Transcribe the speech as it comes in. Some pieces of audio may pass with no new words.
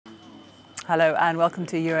Hello and welcome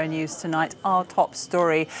to Euronews tonight. Our top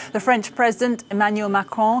story. The French President Emmanuel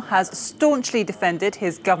Macron has staunchly defended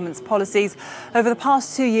his government's policies over the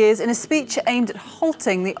past 2 years in a speech aimed at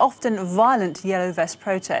halting the often violent Yellow Vest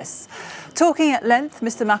protests. Talking at length,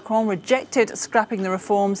 Mr. Macron rejected scrapping the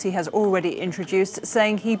reforms he has already introduced,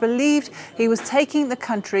 saying he believed he was taking the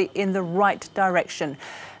country in the right direction.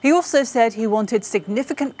 He also said he wanted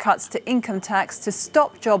significant cuts to income tax to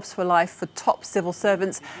stop jobs for life for top civil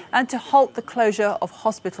servants and to halt the closure of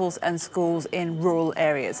hospitals and schools in rural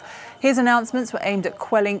areas. His announcements were aimed at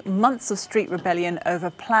quelling months of street rebellion over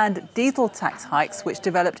planned diesel tax hikes, which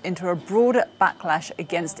developed into a broader backlash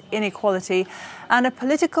against inequality and a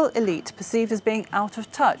political elite perceived as being out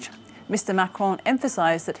of touch. Mr. Macron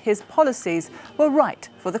emphasised that his policies were right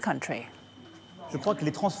for the country. I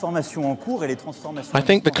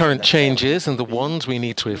think the current changes and the ones we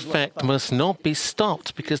need to effect must not be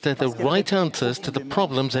stopped because they're the right answers to the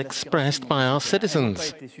problems expressed by our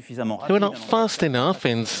citizens, who are not fast enough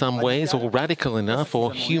in some ways or radical enough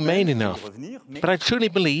or humane enough. But I truly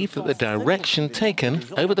believe that the direction taken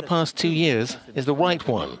over the past 2 years is the right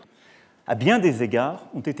one. À bien des égards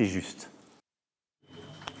ont été justes.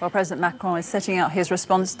 Well, President Macron is setting out his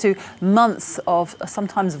response to months of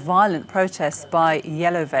sometimes violent protests by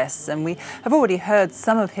Yellow Vests, and we have already heard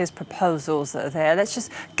some of his proposals there. Let's just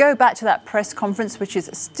go back to that press conference, which is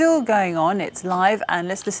still going on. It's live, and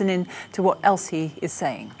let's listen in to what else he is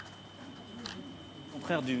saying.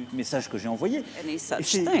 Du message que j'ai envoyé. Any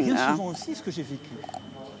such thing.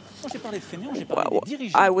 Well,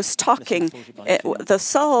 I was talking, the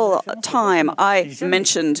sole time I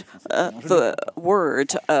mentioned the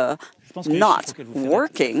word not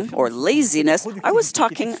working or laziness, I was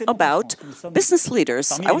talking about business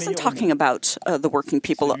leaders. I wasn't talking about the working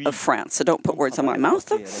people of France, so don't put words in my mouth.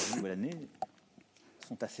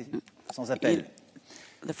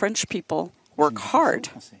 The French people work hard.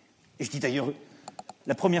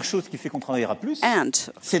 And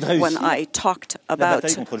when I talked about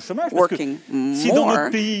working more,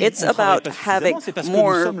 it's about having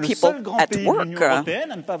more people at work.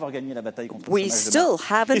 We still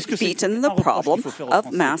haven't beaten the problem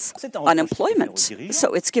of mass unemployment.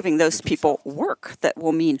 So it's giving those people work that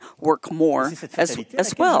will mean work more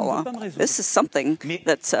as well. This is something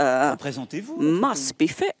that must be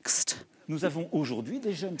fixed.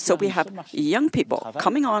 So we have young people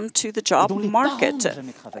coming on to the job market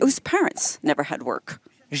whose parents never had work.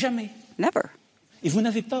 Never.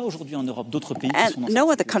 And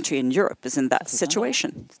no other country in Europe is in that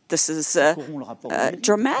situation. This is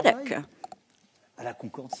dramatic.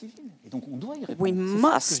 We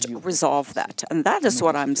must resolve that, and that is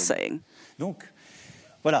what I'm saying.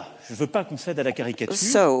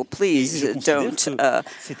 So please don't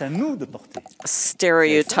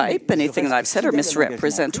stereotype anything that I've said or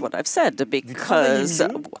misrepresent what I've said, because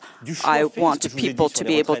I want people to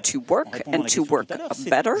be able to work and to work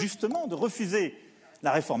better.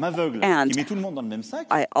 And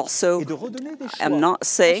I also am not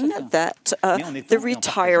saying that the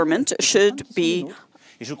retirement should be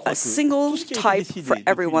a single type for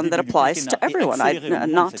everyone that applies to everyone.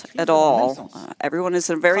 Not at all. Everyone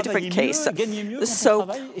is in a very different case. So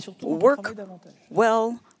work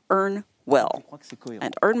well, earn well,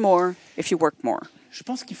 and earn more if you work more.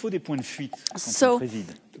 So,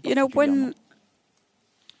 you know, when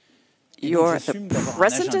you're the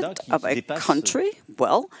president of a country,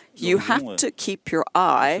 well, you have to keep your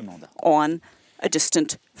eye on a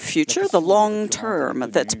distant future, the long term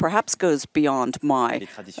that perhaps goes beyond my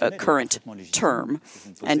current term.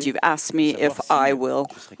 And you've asked me if I will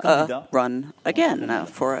run again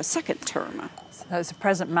for a second term. So it's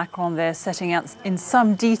President Macron there setting out in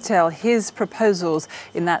some detail his proposals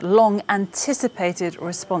in that long-anticipated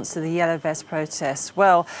response to the Yellow Vest protests.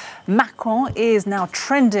 Well, Macron is now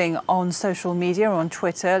trending on social media, on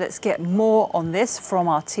Twitter. Let's get more on this from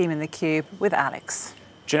our team in the Cube with Alex.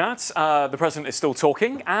 Jeanette, the president is still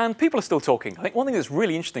talking, and people are still talking. I think one thing that's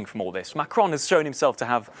really interesting from all this, Macron has shown himself to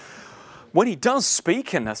have, when he does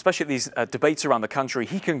speak, and especially at these debates around the country,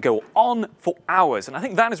 he can go on for hours. And I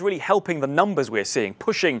think that is really helping the numbers we're seeing,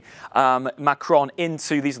 pushing Macron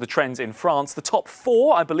into, these are the trends in France. The top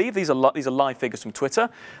 4, I believe, these are live figures from Twitter.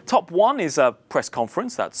 Top 1 is a press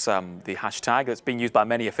conference. That's the hashtag that's being used by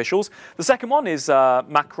many officials. The second one is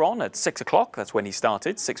Macron at 6 o'clock. That's when he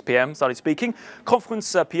started, 6 p.m. started speaking.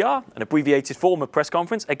 Conference PR, an abbreviated form of press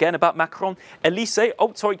conference, again about Macron. Élysée,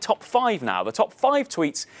 oh, sorry, top 5 now. The top 5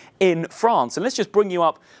 tweets in France. And let's just bring you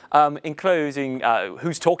up in closing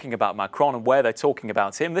who's talking about Macron and where they're talking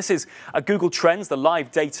about him. This is Google Trends, the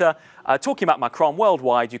live data talking about Macron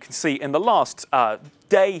worldwide, you can see in the last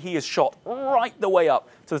day he has shot right the way up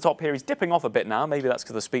to the top here. He's dipping off a bit now. Maybe that's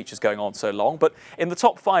because the speech is going on so long. But in the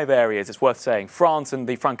top 5 areas, it's worth saying, France and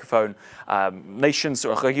the Francophone nations,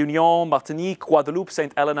 Réunion, Martinique, Guadeloupe,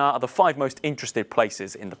 St. Helena, are the 5 most interested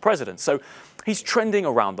places in the president. So he's trending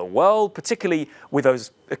around the world, particularly with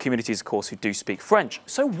those communities, of course, who do speak French.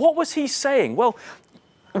 So what was he saying? Well,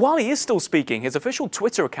 while he is still speaking, his official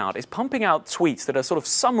Twitter account is pumping out tweets that are sort of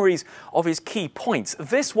summaries of his key points.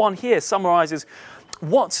 This one here summarizes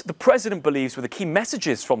what the president believes were the key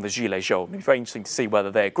messages from the Gilets jaunes. It'll be very interesting to see whether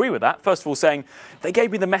they agree with that. First of all, saying they gave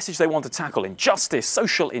me the message they want to tackle: injustice,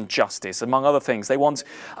 social injustice, among other things. They want,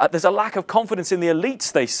 there's a lack of confidence in the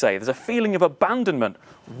elites, they say. There's a feeling of abandonment.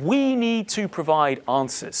 We need to provide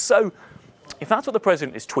answers. So if that's what the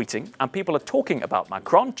president is tweeting and people are talking about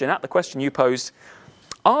Macron, Jeanette, the question you posed,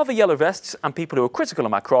 are the yellow vests and people who are critical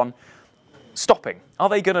of Macron stopping? Are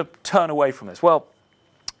they going to turn away from this? Well,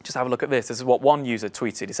 just have a look at this. This is what one user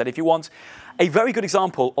tweeted. He said, if you want a very good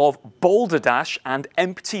example of balderdash and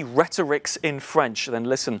empty rhetorics in French, then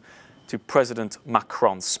listen to President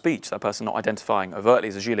Macron's speech. That person not identifying overtly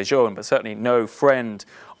as a Gilet jaune, but certainly no friend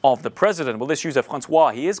of the president. Well, this user,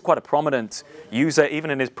 Francois, he is quite a prominent user, even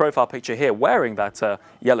in his profile picture here, wearing that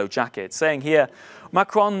yellow jacket, saying here,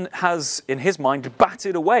 Macron has, in his mind,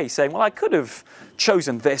 batted away, saying, well, I could have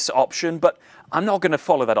chosen this option, but I'm not going to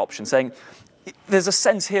follow that option, saying there's a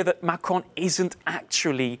sense here that Macron isn't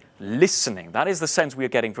actually listening. That is the sense we are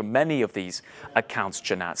getting from many of these accounts,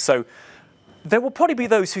 Jeanette. So there will probably be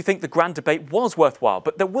those who think the grand debate was worthwhile,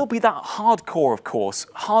 but there will be that hardcore, of course,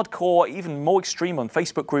 hardcore, even more extreme on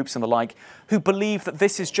Facebook groups and the like, who believe that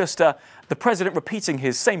this is just the president repeating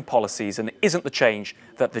his same policies and it isn't the change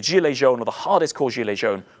that the Gilets jaunes, or the hardest core Gilets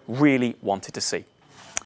jaunes, really wanted to see.